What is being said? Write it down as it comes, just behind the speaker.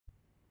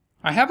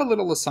I have a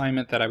little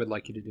assignment that I would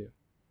like you to do.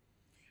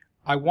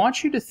 I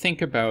want you to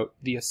think about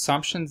the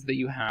assumptions that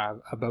you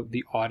have about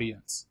the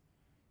audience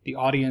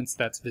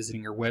that's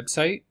visiting your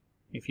website.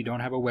 If you don't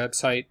have a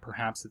website,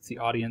 perhaps it's the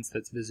audience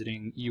that's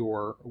visiting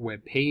your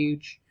web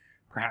page.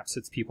 Perhaps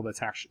it's people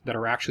that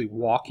are actually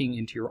walking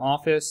into your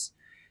office.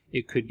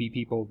 It could be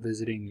people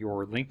visiting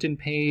your LinkedIn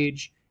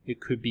page. It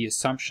could be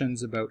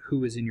assumptions about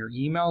who is in your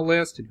email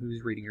list and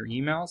who's reading your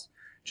emails.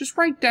 Just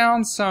write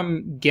down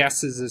some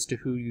guesses as to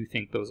who you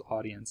think those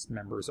audience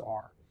members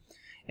are.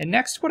 And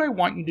next, what I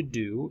want you to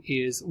do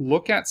is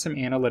look at some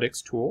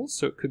analytics tools.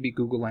 So it could be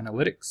Google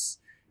Analytics,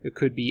 it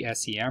could be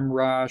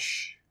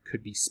SEMrush,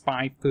 could be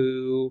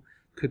SpyFu,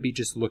 could be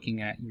just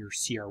looking at your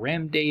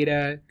CRM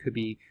data, could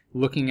be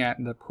looking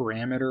at the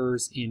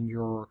parameters in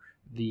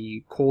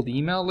the cold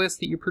email list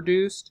that you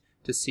produced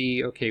to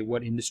see, okay,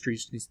 what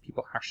industries do these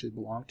people actually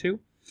belong to.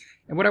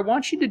 And what I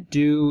want you to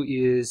do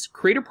is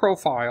create a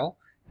profile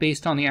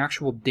based on the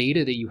actual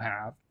data that you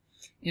have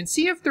and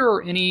see if there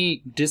are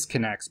any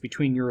disconnects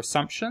between your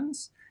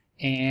assumptions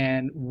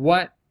and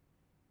what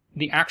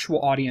the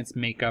actual audience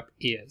makeup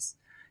is.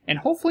 And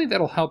hopefully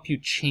that'll help you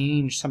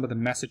change some of the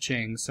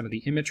messaging, some of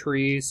the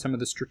imagery, some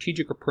of the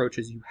strategic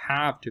approaches you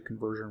have to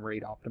conversion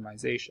rate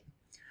optimization.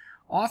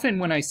 Often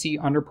when I see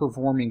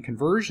underperforming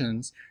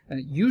conversions,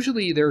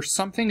 usually there's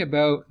something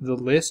about the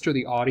list or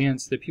the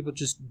audience that people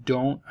just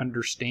don't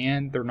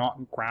understand, they're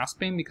not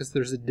grasping, because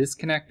there's a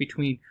disconnect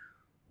between,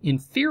 in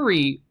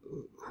theory,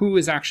 who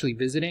is actually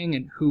visiting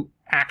and who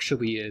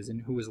actually is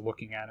and who is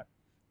looking at it.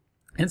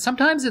 And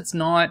sometimes it's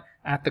not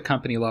at the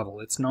company level.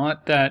 It's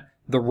not that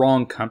the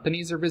wrong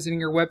companies are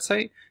visiting your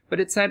website, but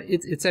it's at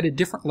a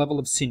different level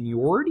of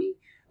seniority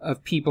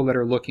of people that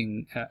are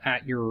looking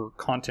at your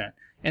content.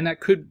 And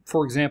that could,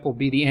 for example,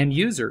 be the end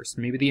users.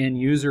 Maybe the end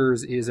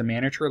users is a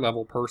manager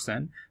level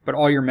person, but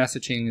all your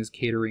messaging is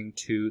catering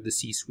to the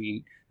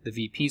C-suite, the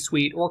VP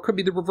suite, or it could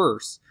be the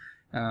reverse.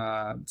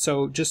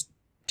 So just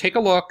take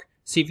a look,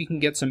 see if you can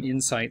get some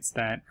insights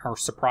that are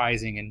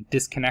surprising and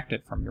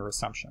disconnected from your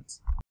assumptions.